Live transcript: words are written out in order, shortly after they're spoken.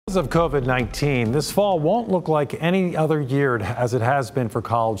Because of COVID-19, this fall won't look like any other year as it has been for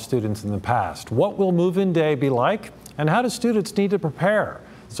college students in the past. What will move-in day be like, and how do students need to prepare?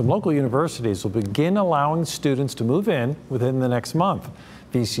 Some local universities will begin allowing students to move in within the next month.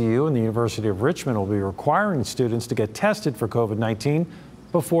 VCU and the University of Richmond will be requiring students to get tested for COVID-19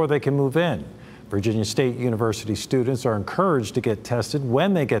 before they can move in. Virginia State University students are encouraged to get tested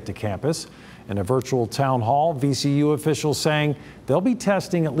when they get to campus. In a virtual town hall, VCU officials saying they'll be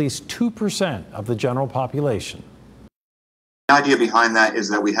testing at least 2% of the general population. The idea behind that is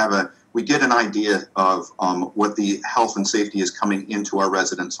that we get an idea of what the health and safety is coming into our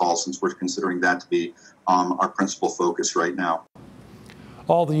residence hall, since we're considering that to be our principal focus right now.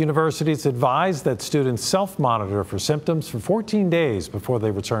 All the universities advise that students self-monitor for symptoms for 14 days before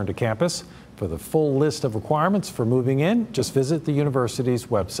they return to campus. For the full list of requirements for moving in, just visit the university's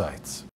websites.